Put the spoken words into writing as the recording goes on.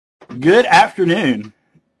Good afternoon,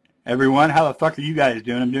 everyone. How the fuck are you guys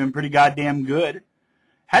doing? I'm doing pretty goddamn good.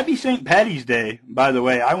 Happy St. Patty's Day, by the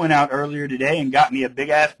way. I went out earlier today and got me a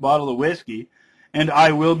big-ass bottle of whiskey, and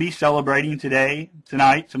I will be celebrating today,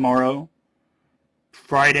 tonight, tomorrow,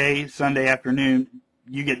 Friday, Sunday afternoon.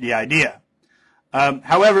 You get the idea.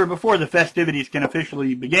 However, before the festivities can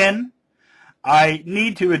officially begin, I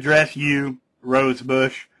need to address you,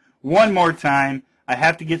 Rosebush, one more time. I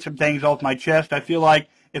have to get some things off my chest. I feel like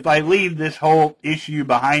if I leave this whole issue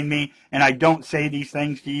behind me and I don't say these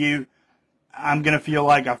things to you, I'm going to feel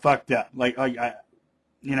like I fucked up. Like I,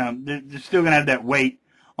 you know, they're still going to have that weight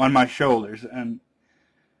on my shoulders. And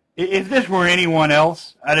if this were anyone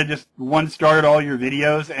else, I'd have just one-starred all your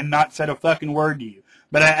videos and not said a fucking word to you.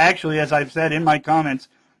 But I actually, as I've said in my comments,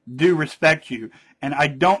 do respect you. And I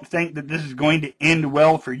don't think that this is going to end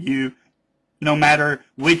well for you no matter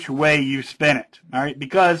which way you spin it. All right?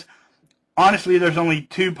 Because honestly, there's only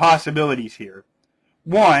two possibilities here.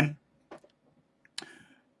 One,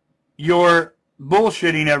 you're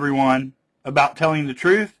bullshitting everyone about telling the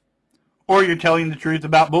truth, or you're telling the truth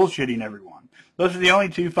about bullshitting everyone. Those are the only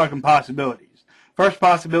two fucking possibilities. First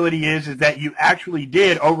possibility is that you actually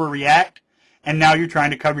did overreact, and now you're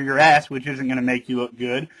trying to cover your ass, which isn't going to make you look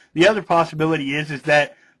good. The other possibility is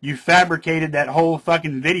that you fabricated that whole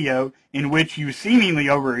fucking video in which you seemingly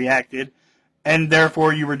overreacted, and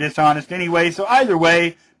therefore you were dishonest anyway. So either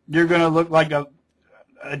way, you're going to look like a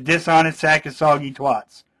dishonest sack of soggy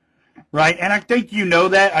twats. Right? And I think you know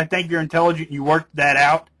that. I think you're intelligent. You worked that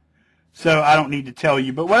out. So I don't need to tell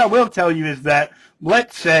you. But what I will tell you is that,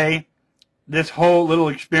 let's say this whole little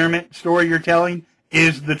experiment story you're telling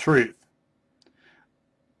is the truth.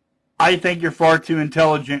 I think you're far too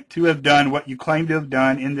intelligent to have done what you claim to have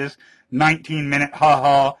done in this 19-minute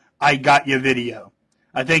ha-ha, I got you video.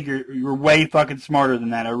 I think you're way fucking smarter than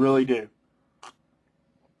that. I really do.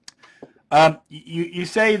 You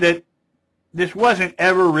say that this wasn't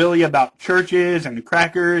ever really about churches and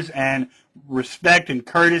crackers and respect and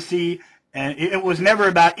courtesy, and it was never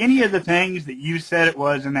about any of the things that you said it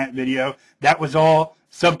was in that video. That was all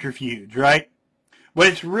subterfuge, right? What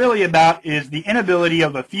it's really about is the inability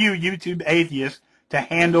of a few YouTube atheists to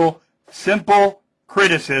handle simple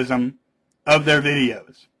criticism of their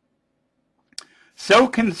videos. So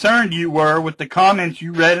concerned you were with the comments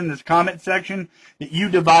you read in this comment section that you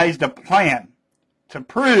devised a plan to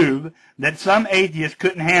prove that some atheists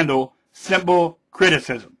couldn't handle simple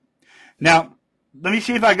criticism. Now, let me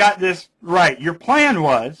see if I got this right. Your plan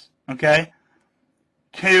was, okay,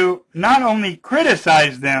 to not only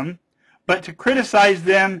criticize them, but to criticize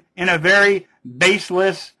them in a very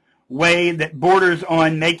baseless way that borders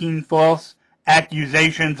on making false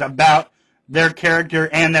accusations about their character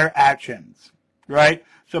and their actions, right?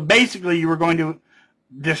 So basically, you were going to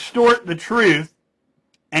distort the truth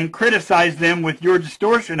and criticize them with your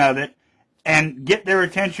distortion of it and get their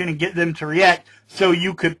attention and get them to react so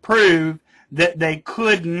you could prove that they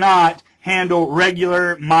could not handle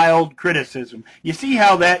regular, mild criticism. You see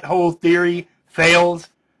how that whole theory fails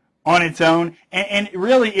on its own? And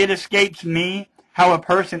really, it escapes me how a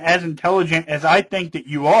person as intelligent as I think that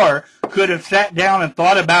you are could have sat down and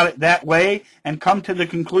thought about it that way and come to the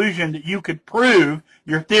conclusion that you could prove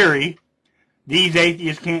your theory, these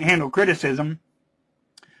atheists can't handle criticism,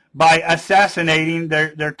 by assassinating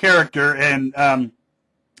their character and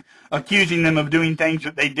accusing them of doing things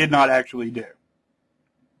that they did not actually do.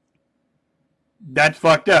 That's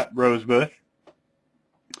fucked up, Rosebush.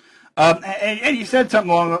 And you said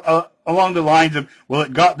something along the lines of, well,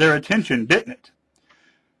 it got their attention, didn't it?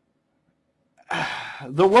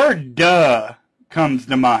 The word duh comes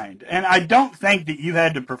to mind. And I don't think that you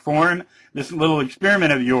had to perform this little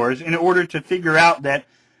experiment of yours in order to figure out that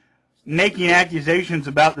making accusations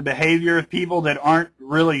about the behavior of people that aren't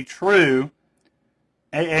really true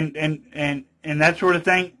and that sort of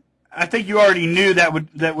thing, I think you already knew that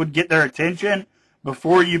would get their attention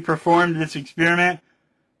before you performed this experiment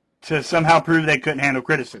to somehow prove they couldn't handle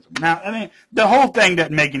criticism. Now, I mean, the whole thing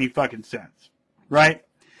doesn't make any fucking sense, right?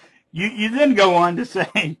 You then go on to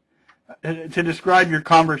say, to describe your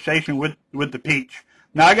conversation with the peach.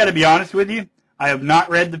 Now, I got to be honest with you. I have not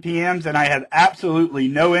read the PMs, and I have absolutely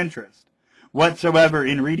no interest whatsoever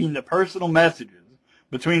in reading the personal messages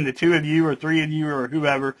between the two of you or three of you or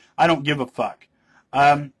whoever. I don't give a fuck.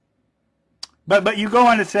 But you go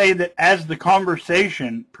on to say that as the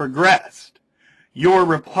conversation progressed, your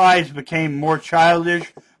replies became more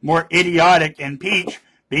childish, more idiotic, and Peach,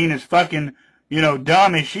 being as fucking,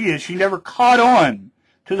 dumb as she is, she never caught on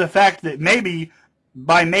to the fact that maybe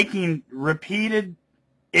by making repeated,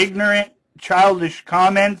 ignorant, childish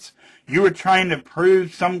comments, you were trying to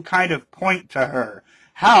prove some kind of point to her.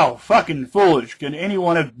 How fucking foolish could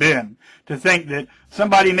anyone have been to think that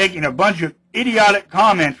somebody making a bunch of idiotic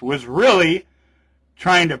comments was really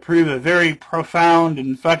trying to prove a very profound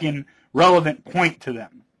and fucking relevant point to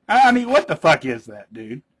them? I mean, what the fuck is that,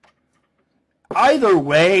 dude? Either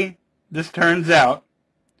way this turns out,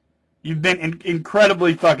 you've been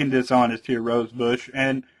incredibly fucking dishonest here, Rosebush,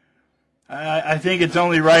 and I think it's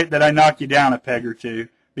only right that I knock you down a peg or two,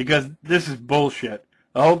 because this is bullshit.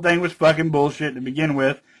 The whole thing was fucking bullshit to begin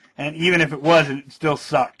with, and even if it wasn't, it still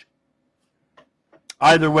sucked.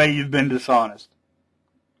 Either way, you've been dishonest.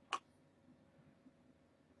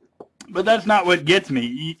 But that's not what gets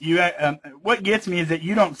me. What gets me is that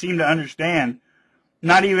you don't seem to understand,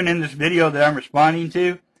 not even in this video that I'm responding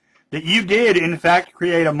to, that you did, in fact,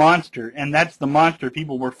 create a monster, and that's the monster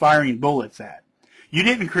people were firing bullets at. You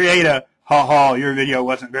didn't create a, ha-ha, your video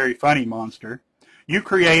wasn't very funny monster. You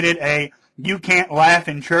created a, you can't laugh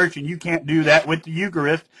in church and you can't do that with the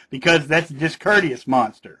Eucharist because that's a discourteous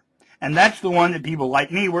monster. And that's the one that people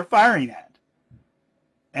like me were firing at.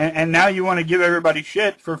 And now you want to give everybody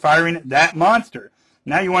shit for firing at that monster.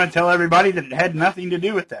 Now you want to tell everybody that it had nothing to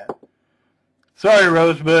do with that. Sorry,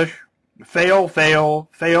 Rosebush. Fail, fail,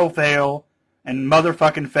 fail, fail, and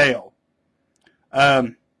motherfucking fail.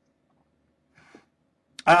 I've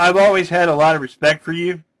always had a lot of respect for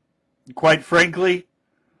you. Quite frankly,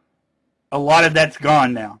 a lot of that's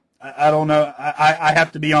gone now. I don't know. I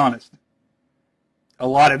have to be honest. A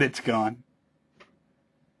lot of it's gone.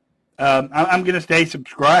 I'm going to stay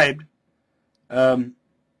subscribed. That's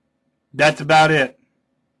about it.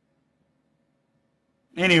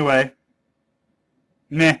 Anyway.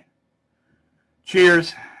 Meh.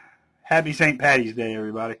 Cheers. Happy St. Patty's Day,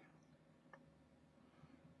 everybody.